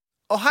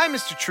Oh, hi,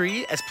 Mr.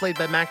 Tree, as played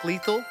by Mac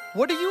Lethal.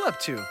 What are you up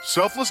to?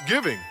 Selfless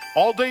giving.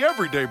 All day,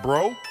 every day,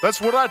 bro.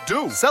 That's what I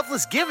do.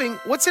 Selfless giving?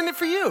 What's in it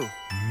for you?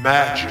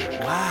 Magic.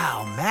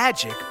 Wow,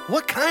 magic.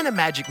 What kind of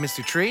magic,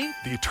 Mr. Tree?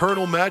 The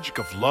eternal magic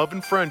of love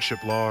and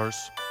friendship,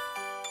 Lars.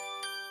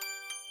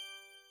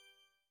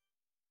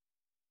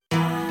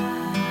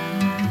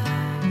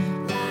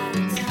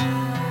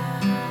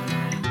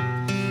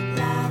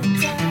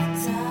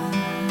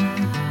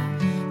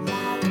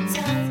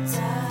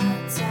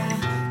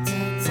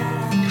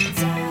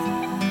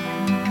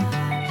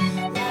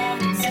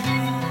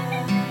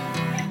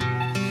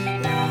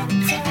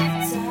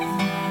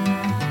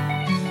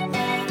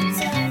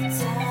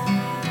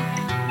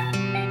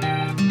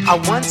 I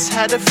once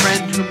had a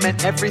friend who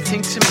meant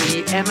everything to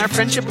me, and our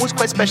friendship was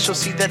quite special.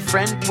 See, that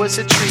friend was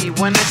a tree.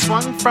 When I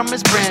swung from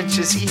his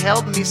branches, he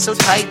held me so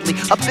tightly.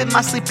 Up in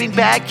my sleeping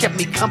bag, kept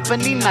me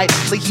company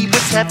nightly. He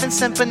was heaven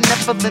sent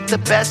benevolent, the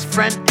best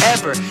friend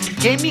ever.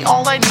 Gave me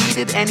all I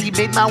needed, and he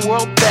made my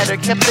world better.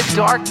 Kept the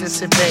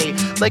darkness at bay,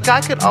 like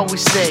I could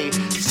always say.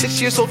 6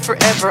 years old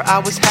forever, I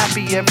was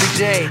happy every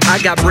day.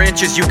 I got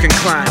branches you can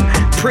climb,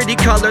 pretty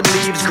colored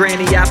leaves,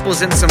 granny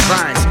apples, and some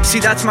vines. See,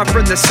 that's my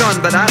friend the sun,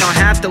 but I don't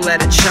have to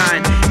let it shine.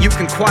 You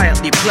can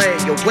quietly play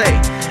away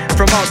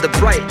from all the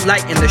bright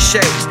light in the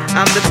shade.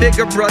 I'm the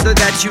bigger brother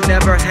that you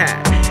never had.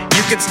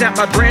 You can snap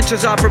my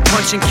branches off or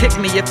punch and kick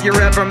me if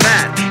you're ever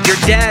mad. Your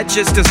dad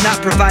just does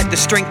not provide the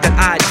strength that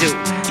I do.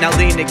 Now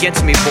lean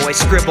against me, boy,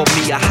 scribble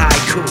me a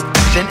haiku.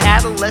 Then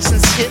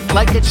adolescence hit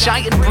like a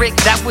giant brick.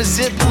 That was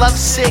it, love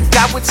sick.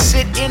 I would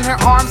sit in her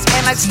arms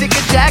and I'd stick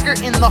a dagger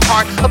in the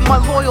heart of my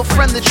loyal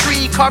friend the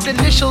tree. Carved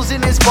initials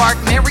in his bark,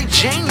 Mary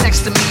Jane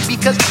next to me.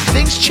 Because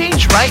things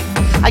change, right?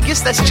 I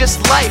guess that's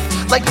just life.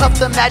 Like Puff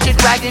the Magic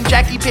Dragon,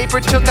 Jackie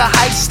Paper took a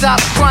hike. Stop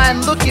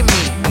crying, look at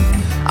me.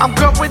 I'm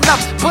growing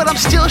up, but I'm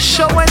still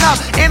showing up,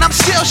 and I'm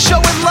still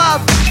showing love.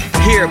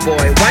 Here,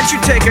 boy, why don't you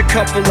take a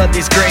couple of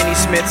these Granny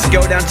Smiths,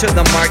 go down to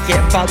the market,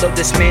 follow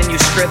this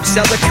manuscript,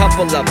 sell a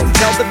couple of them,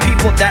 tell the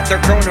people that they're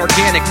grown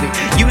organically.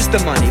 Use the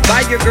money,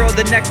 buy your girl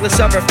the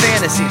necklace of her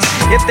fantasies.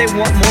 If they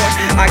want more,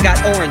 I got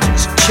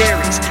oranges,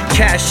 cherries,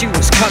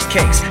 cashews,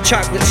 cupcakes,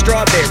 chocolate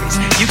strawberries.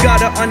 You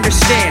gotta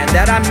understand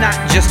that I'm not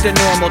just a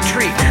normal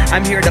tree.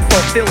 I'm here to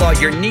fulfill all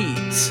your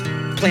needs.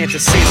 Plant a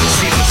seed, the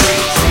seed.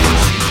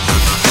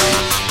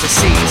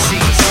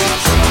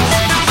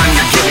 I'm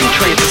your giving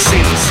tree, the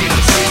seed.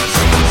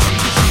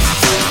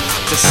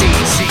 The seed.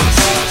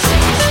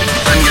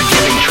 I'm your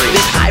giving tree.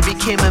 Then I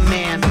became a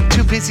man,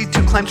 too busy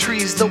to climb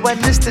trees. Though I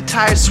missed the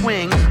tire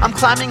swing, I'm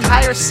climbing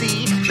higher,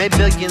 see. Made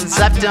millions,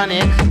 I've done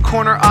it.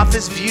 Corner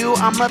office view,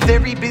 I'm a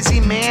very busy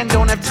man,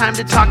 don't have time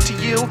to talk to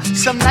you.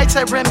 Some nights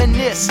I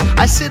reminisce,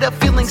 I sit up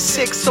feeling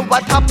sick, so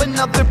I pop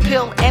another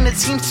pill and it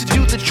seems to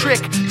do the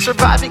trick.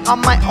 Surviving on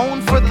my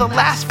own for the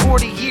last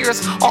 40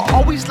 years. I'll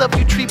always love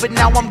you, tree, but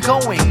now I'm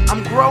growing.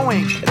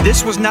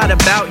 This was not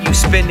about you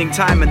spending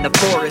time in the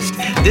forest.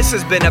 This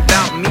has been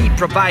about me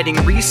providing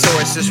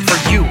resources for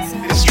you.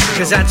 It's true.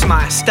 Cause that's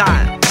my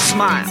style.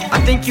 Smile. I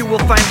think you will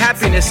find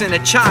happiness in a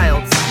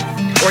child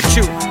or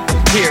two.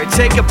 Here,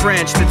 take a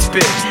branch that's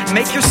big.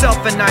 Make yourself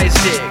a nice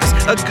digs,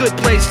 a good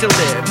place to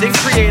live. Then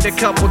create a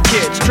couple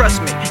kids.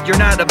 Trust me, you're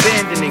not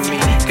abandoning me,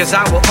 cause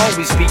I will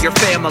always be your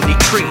family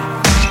tree.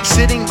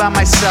 Sitting by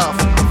myself,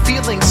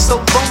 feeling so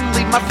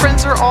lonely. My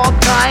friends are all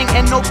dying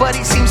and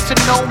nobody seems to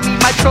know me.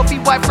 My trophy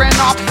wife ran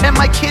off and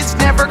my kids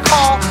never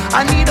call.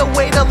 I need a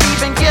way to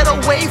leave and get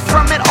away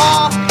from it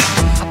all.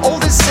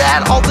 Old and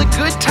sad, all the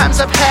good times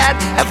I've had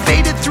have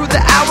faded through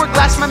the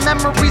hourglass. My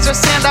memories are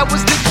sand. I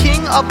was the king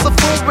of the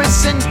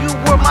forest and you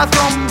were my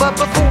throne. But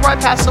before I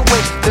pass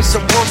away, there's a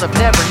world I've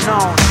never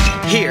known.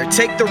 Here,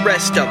 take the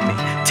rest of me,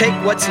 take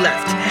what's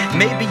left.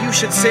 Maybe you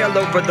should sail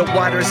over the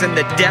waters and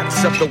the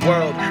depths of the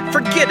world.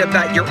 Forget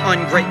about your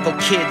ungrateful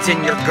kids and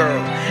your girl.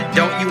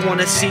 Don't you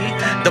wanna see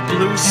the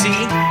blue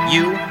sea?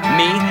 You,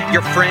 me,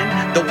 your friend,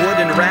 the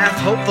wood and raft.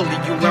 Hopefully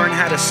you learn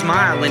how to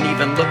smile and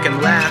even look and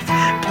laugh.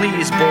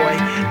 Please, boy,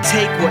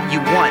 take what you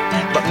want,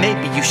 but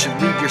maybe you should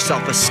leave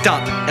yourself a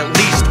stump. At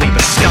least leave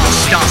a stump.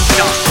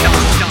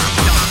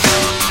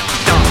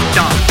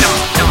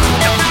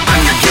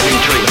 I'm your giving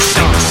tree.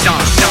 I'm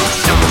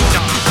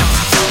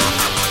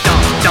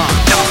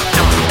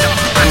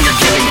your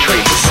giving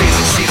tree.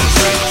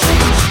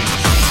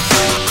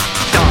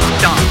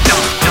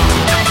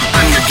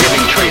 I'm your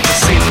giving tree.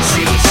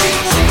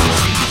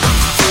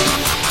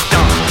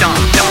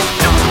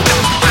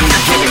 I'm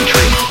your giving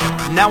tree.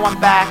 Now I'm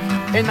back,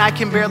 and I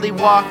can barely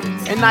walk,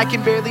 and I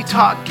can barely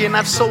talk, and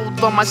I've sold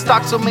all my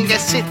stock, so may I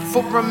sit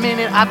for a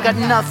minute, I've got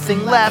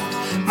nothing left.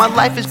 My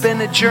life has been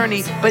a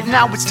journey, but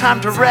now it's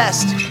time to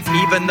rest.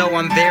 Even though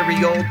I'm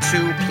very old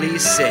too,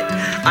 please sit.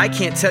 I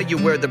can't tell you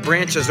where the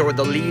branches or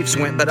the leaves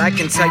went, but I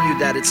can tell you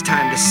that it's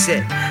time to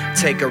sit.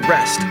 Take a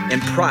rest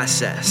and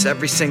process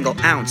every single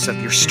ounce of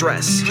your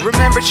stress.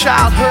 Remember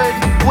childhood,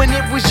 when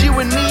it was you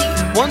and me?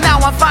 Well, now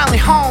I'm finally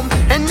home,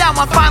 and now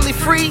I'm finally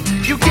free.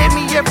 You gave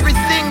me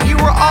everything, you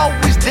were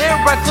always there.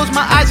 I close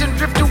my eyes and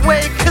drift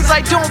away, cause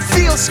I don't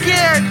feel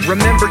scared.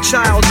 Remember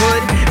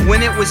childhood,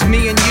 when it was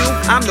me and you?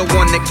 I'm the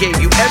one that gave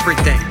you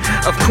everything.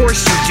 Of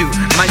course you do.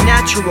 My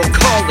natural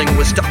calling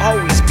was to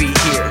always be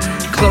here.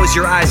 Close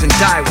your eyes and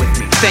die with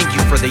me. Thank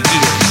you for the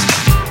years.